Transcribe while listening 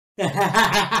She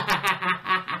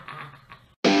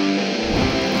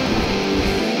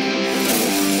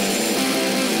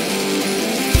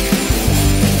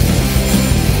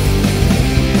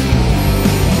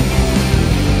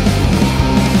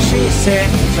said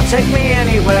she'll take me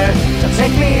anywhere, she'll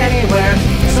take me anywhere,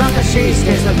 as long as she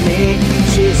stays with me.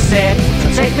 She said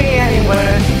she'll take me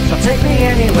anywhere, she'll take me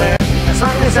anywhere, as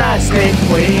long as I stay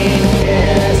queen.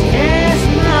 Kiss, kiss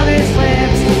Molly's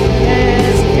lips,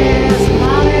 kiss, kiss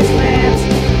Molly's lips,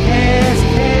 kiss,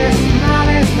 kiss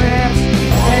Molly's lips,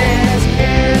 kiss,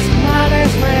 kiss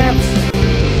Molly's lips.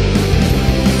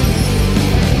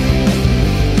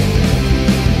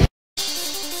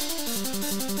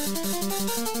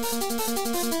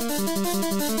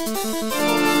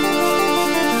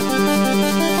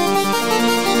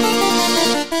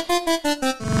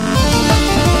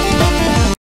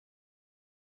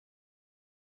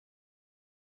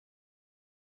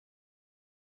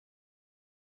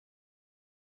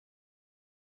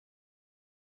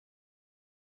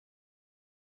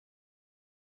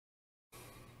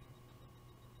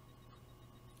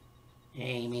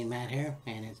 Hey, me and Matt here,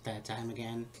 and it's that time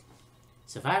again.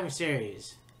 Survivor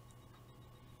Series.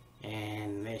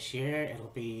 And this year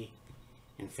it'll be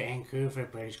in Vancouver,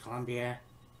 British Columbia.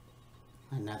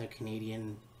 Another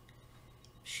Canadian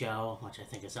show, which I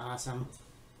think is awesome.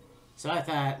 So I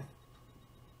thought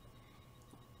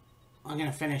I'm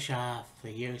gonna finish off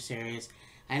the year series.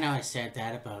 I know I said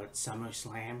that about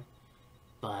SummerSlam,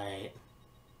 but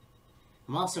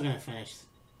I'm also gonna finish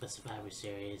the Survivor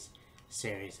Series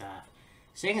off.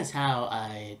 Seeing as how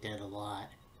I did a lot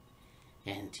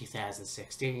in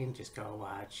 2016, just go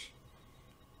watch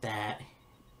that.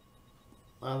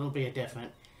 Well, it'll be a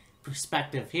different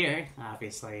perspective here,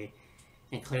 obviously,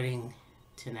 including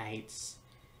tonight's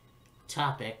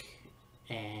topic,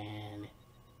 and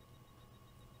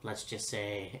let's just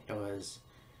say it was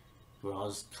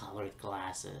rose-colored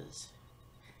glasses,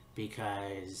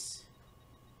 because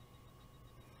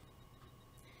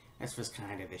this was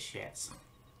kind of the shits.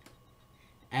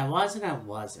 It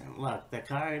wasn't. Look, the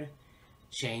card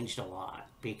changed a lot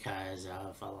because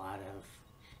of a lot of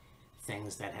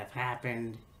things that have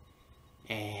happened,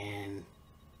 and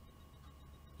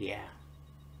yeah.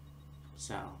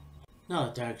 So,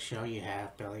 another dark show, you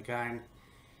have Billy Gunn,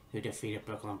 who defeated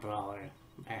Brooklyn Brawler.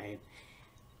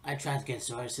 I tried to get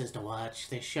sources to watch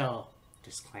this show,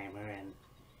 disclaimer, and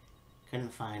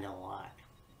couldn't find a lot.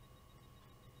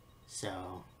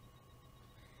 So,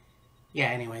 yeah,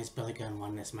 anyways, Billy Gunn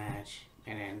won this match,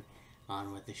 and then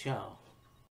on with the show.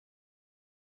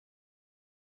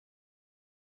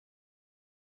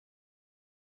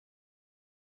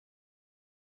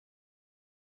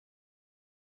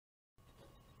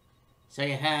 So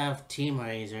you have Team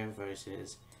Razor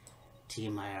versus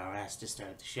Team IRS to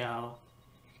start the show,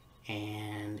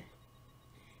 and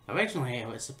originally it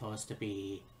was supposed to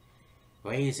be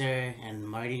Razor and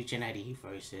Marty Jannetty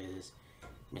versus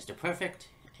Mr. Perfect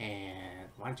and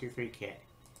 1-2-3 Kid.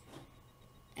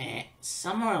 And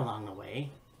somewhere along the way,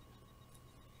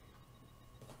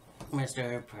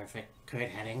 Mr. Perfect,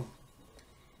 Kurt Hennig,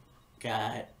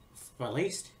 got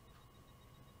released,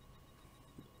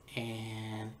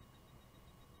 and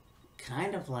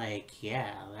kind of like,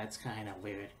 yeah, that's kind of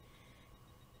weird.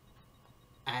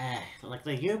 Like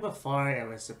the year before, it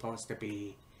was supposed to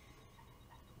be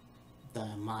the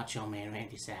Macho Man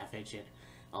Randy Savage and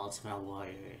Ultimate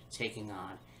Warrior taking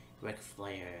on Ric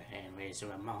Flair and Razor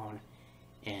Ramon,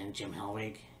 and Jim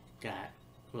Hellwig got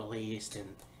released,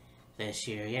 and this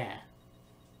year, yeah,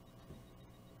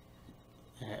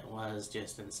 it was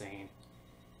just insane.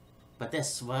 But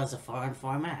this was a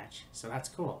 4-on-4 match, so that's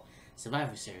cool.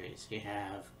 Survivor Series, you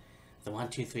have the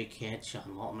 1-2-3 Kid,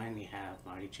 Sean Waltman, you have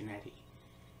Marty Jannetty.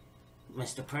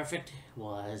 Mr. Perfect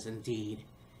was indeed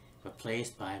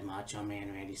replaced by Macho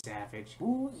Man Randy Savage.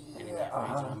 Ooh, yeah. And then you have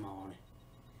Razor Ramon.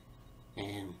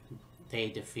 And they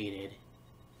defeated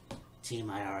Team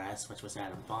IRS, which was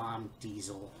Adam Bomb,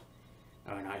 Diesel,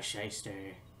 Bernard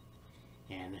Shyster,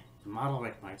 and the model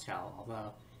Rick Martel.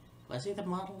 Although, was he the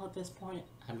model at this point?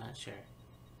 I'm not sure.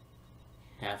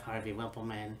 You have Harvey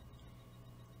Wippleman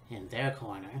in their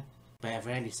corner. But you have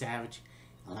Randy Savage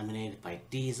eliminated by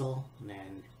Diesel, and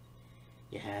then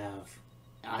you have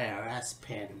IRS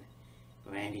pin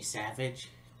Randy Savage,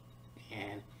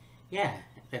 and yeah,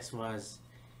 this was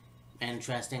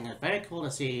interesting. It's very cool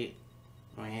to see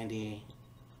Randy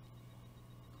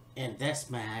in this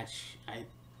match. I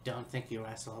don't think he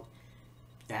wrestled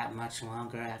that much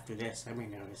longer after this. I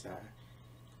mean, there was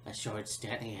a short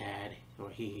stint he had where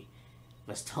he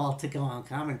was told to go on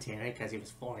commentary because he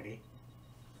was 40.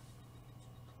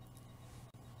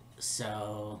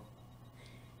 So,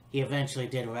 he eventually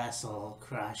did wrestle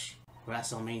Crush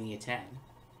WrestleMania 10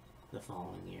 the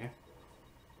following year.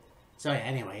 So yeah,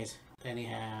 anyways, then you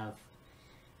have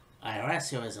IRS,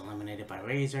 who was eliminated by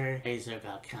Razor. Razor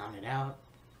got counted out.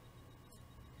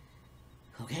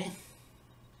 Okay.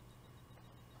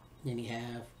 Then you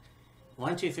have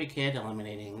 1-2-3 Kid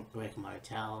eliminating Rick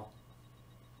Martel.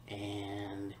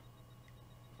 And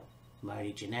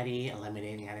Marty Jannetty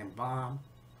eliminating Adam Bomb.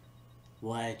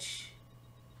 Which,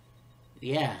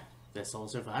 yeah, the sole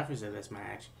survivors of this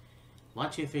match.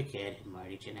 1-2-3 Kid and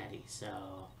Marty Jannetty.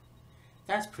 So,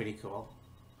 that's pretty cool.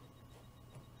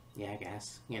 Yeah, I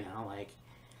guess. You know, like,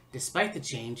 despite the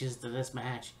changes to this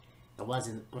match, it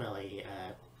wasn't really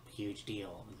a huge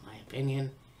deal, in my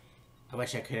opinion. I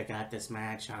wish I could have got this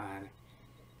match on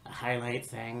a highlight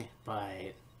thing,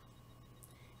 but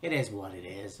it is what it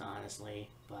is, honestly.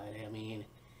 But, I mean,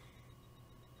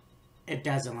 it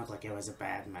doesn't look like it was a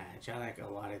bad match. I like a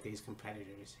lot of these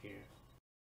competitors here.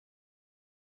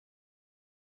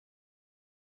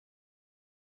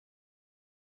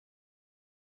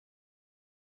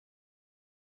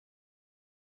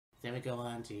 Then we go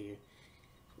on to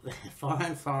the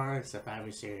 4-on-4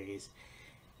 Survivor Series.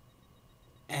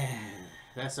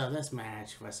 So this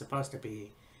match was supposed to be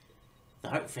the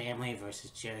Hart family versus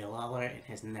Jerry Lawler and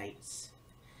his Knights.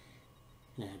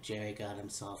 Now, Jerry got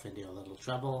himself into a little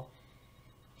trouble.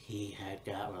 He had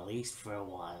got released for a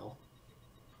while.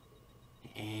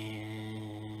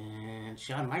 And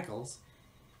Shawn Michaels,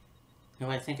 who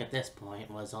I think at this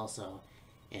point was also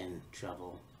in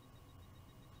trouble.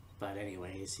 But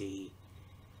anyways, he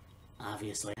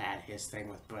obviously had his thing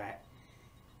with Bret.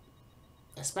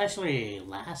 Especially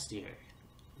last year,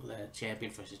 the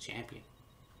champion versus champion.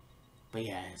 But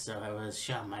yeah, so it was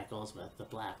Shawn Michaels with the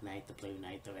Black Knight, the Blue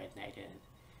Knight, the Red Knight, and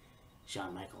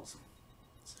Shawn Michaels.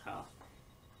 So,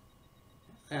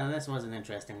 this was an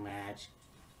interesting match.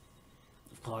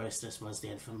 Of course, this was the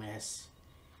infamous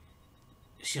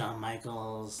Shawn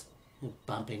Michaels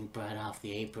bumping Bret off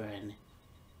the apron.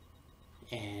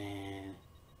 And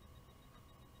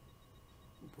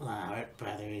Hart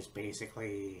Brothers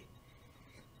basically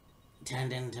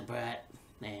tending to Bret,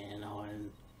 and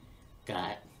Owen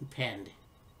got pinned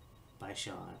by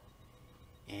Shawn.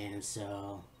 And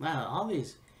so, well, all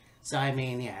these, so I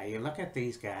mean, yeah, you look at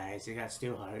these guys, you got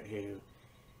Stu Hart, who,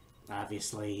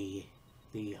 obviously,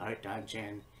 the Hart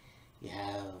Dungeon, you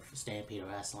have Stampede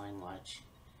Wrestling, which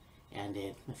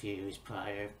ended a few years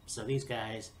prior. So these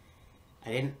guys,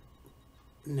 I didn't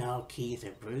know Keith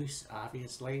or Bruce,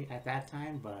 obviously, at that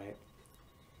time, but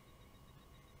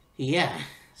yeah,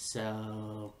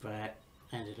 so Bret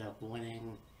ended up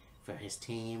winning for his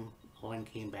team. Owen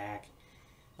came back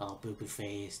all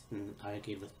boo-boo-faced and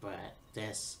argued with Bret.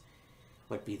 This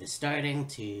would be the starting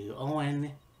to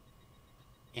Owen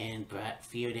and Bret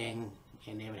feuding,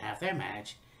 and they would have their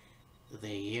match the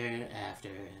year after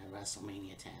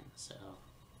WrestleMania 10, so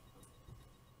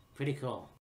pretty cool.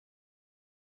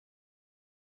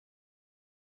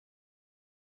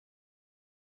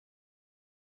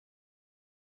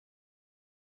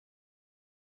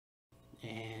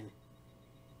 And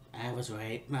I was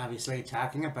right, obviously,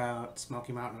 talking about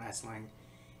Smoky Mountain Wrestling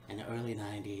in the early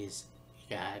 90s.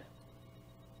 You got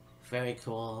very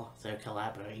cool, their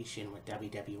collaboration with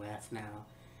WWF now.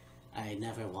 I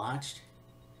never watched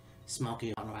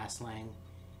Smoky Mountain Wrestling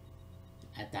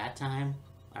at that time.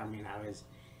 I mean, I was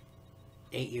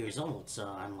 8 years old, so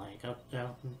I'm like,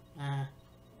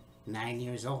 9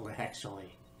 years old,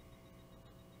 actually.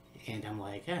 And I'm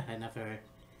like, I never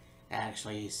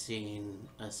actually seen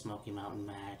a Smoky Mountain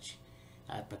match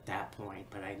at that point,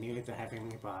 but I knew the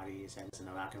Heavenly Bodies and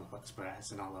the Rock and Roll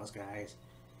Express and all those guys.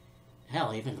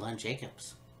 Hell, even Glenn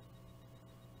Jacobs.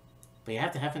 But you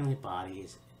have the Heavenly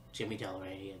Bodies, Jimmy Del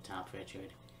Rey and Tom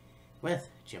Pritchard, with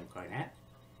Jim Cornette,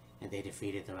 and they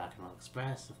defeated the Rock and Roll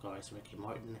Express, of course, Ricky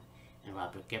Morton and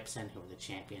Robert Gibson, who were the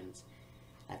champions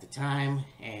at the time,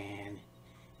 and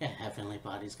yeah, Heavenly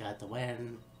Bodies got the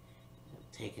win,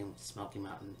 taking Smoky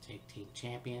Mountain Tag Team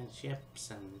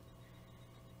Championships, and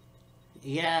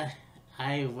yeah,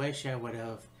 I wish I would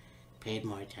have paid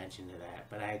more attention to that,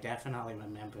 but I definitely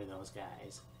remember those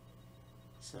guys.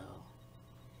 So,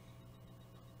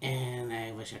 and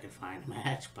I wish I could find a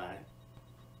match, but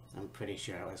I'm pretty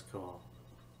sure it was cool.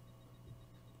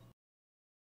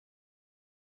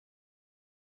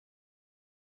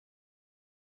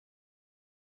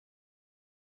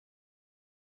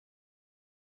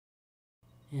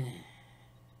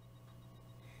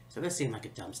 So this seemed like a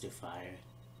dumpster fire.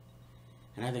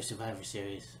 Another Survivor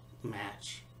Series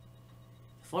match.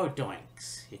 4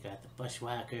 doinks. You got the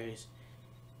Bushwhackers,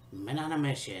 Men on a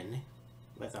Mission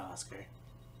with Oscar,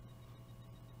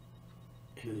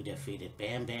 who defeated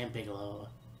Bam Bam Bigelow,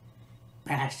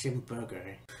 Bastion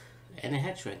Burger, and the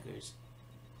Head Shrinkers.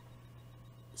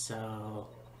 So,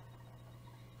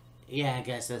 yeah, I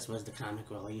guess this was the comic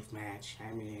relief match.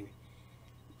 I mean,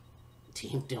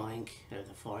 Team Doink, or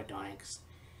the Four Doinks,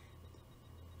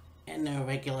 and their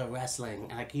regular wrestling,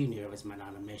 like you knew it was Men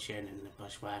on a Mission and the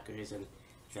Bushwhackers and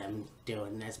them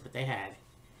doing this, but they had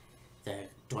the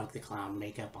Doink the Clown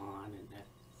makeup on and the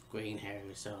green hair,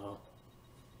 so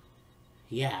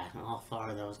yeah, all four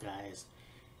of those guys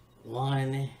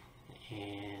won,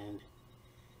 and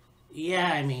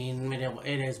yeah, I mean,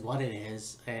 it is what it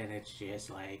is, and it's just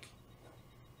like,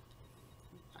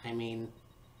 I mean,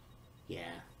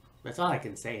 yeah, that's all I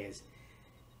can say is,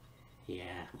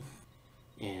 yeah,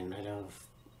 and out of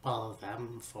all of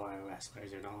them, four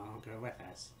wrestlers are no longer with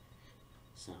us,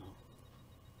 so,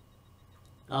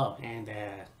 oh, and,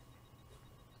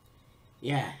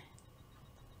 yeah,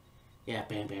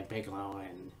 Bam Bam Bigelow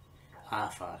and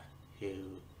Alpha, who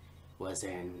was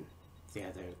in the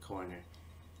other corner,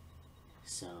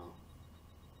 so,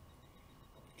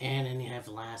 and then you have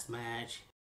the last match.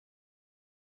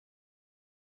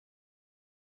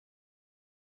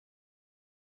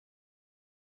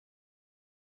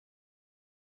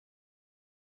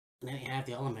 And then you have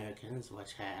the All-Americans,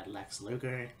 which had Lex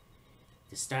Luger,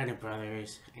 the Steiner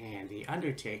Brothers, and The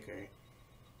Undertaker,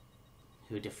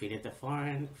 who defeated the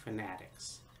Foreign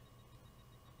Fanatics.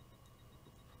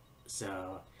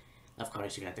 So, of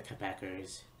course, you got the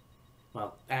Quebecers.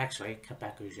 Well, actually,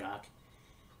 Quebecer Jacques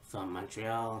from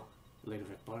Montreal,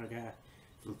 Ludovic Borga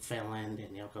from Finland,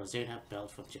 and Yokozuna, built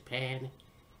from Japan,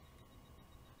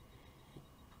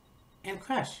 and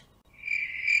Crush.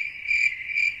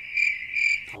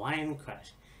 Hawaiian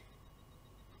Crush.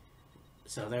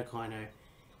 So their corner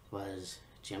was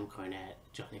Jim Cornette,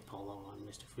 Johnny Polo, and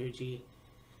Mr. Fuji.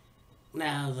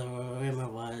 Now the rumor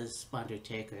was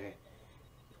Undertaker.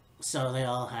 So they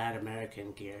all had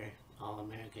American gear, all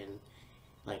American,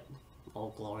 like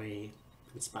Old Glory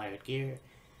inspired gear.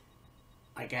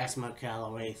 I guess Mark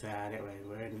Calloway thought it would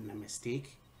ruin the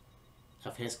mystique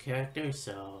of his character,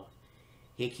 so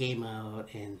he came out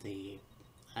in the,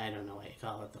 I don't know what you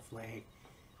call it, the flag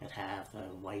that have the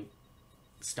white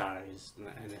stars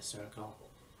in a circle.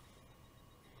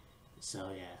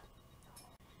 So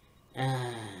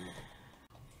yeah.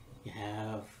 You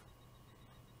have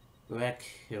Rick,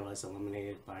 who was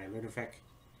eliminated by Ludovic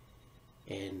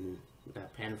in the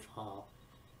pinfall.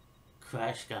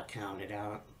 Crush got counted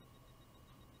out.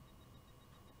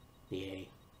 Yay.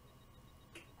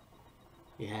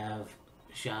 You have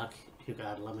Jacques, who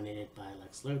got eliminated by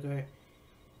Lex Luger,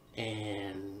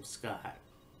 and Scott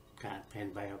got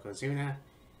pinned by Yokozuna.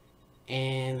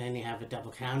 And then you have a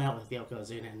double count out with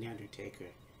Yokozuna and The Undertaker.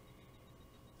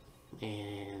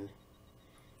 And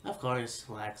of course,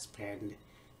 Lex pinned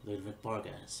Ludovic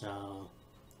Borga, so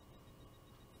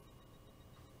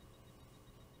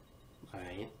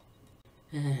alright.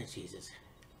 Jesus.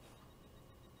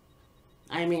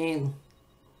 I mean,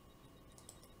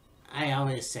 I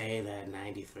always say that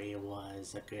 93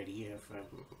 was a good year for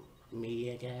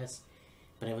me, I guess.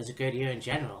 But it was a good year in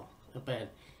general. But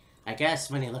I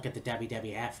guess when you look at the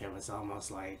WWF, it was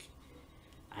almost like,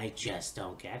 I just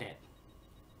don't get it.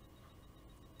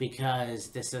 Because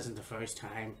this isn't the first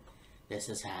time this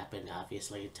has happened,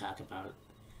 obviously. Talk about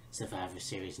Survivor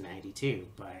Series 92,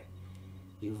 but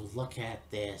you look at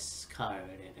this card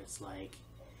and it's like,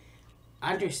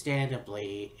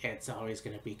 understandably, it's always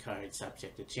going to be card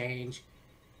subject to change,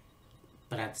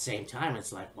 but at the same time,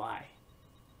 it's like, why?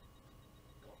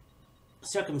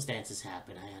 Circumstances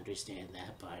happen, I understand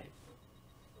that, but,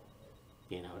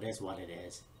 you know, it is what it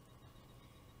is.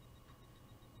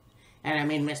 And I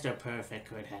mean, Mr. Perfect,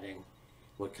 Kurt Hennig,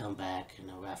 would come back in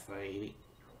a referee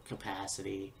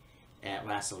capacity at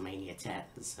WrestleMania 10,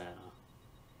 so,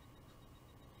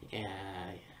 yeah.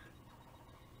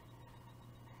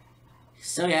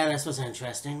 So yeah, this was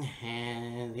interesting,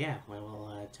 and yeah, we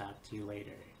will talk to you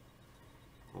later.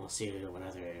 We'll see what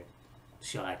other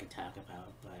show I can talk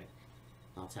about, but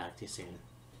I'll talk to you soon.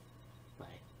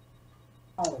 Bye.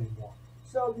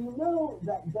 So you know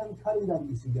that them cutting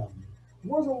WCW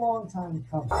was a long time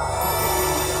coming. I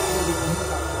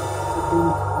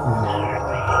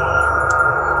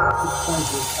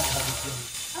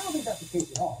don't think that's the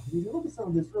case at all. If you look at some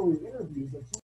of his earlier interviews,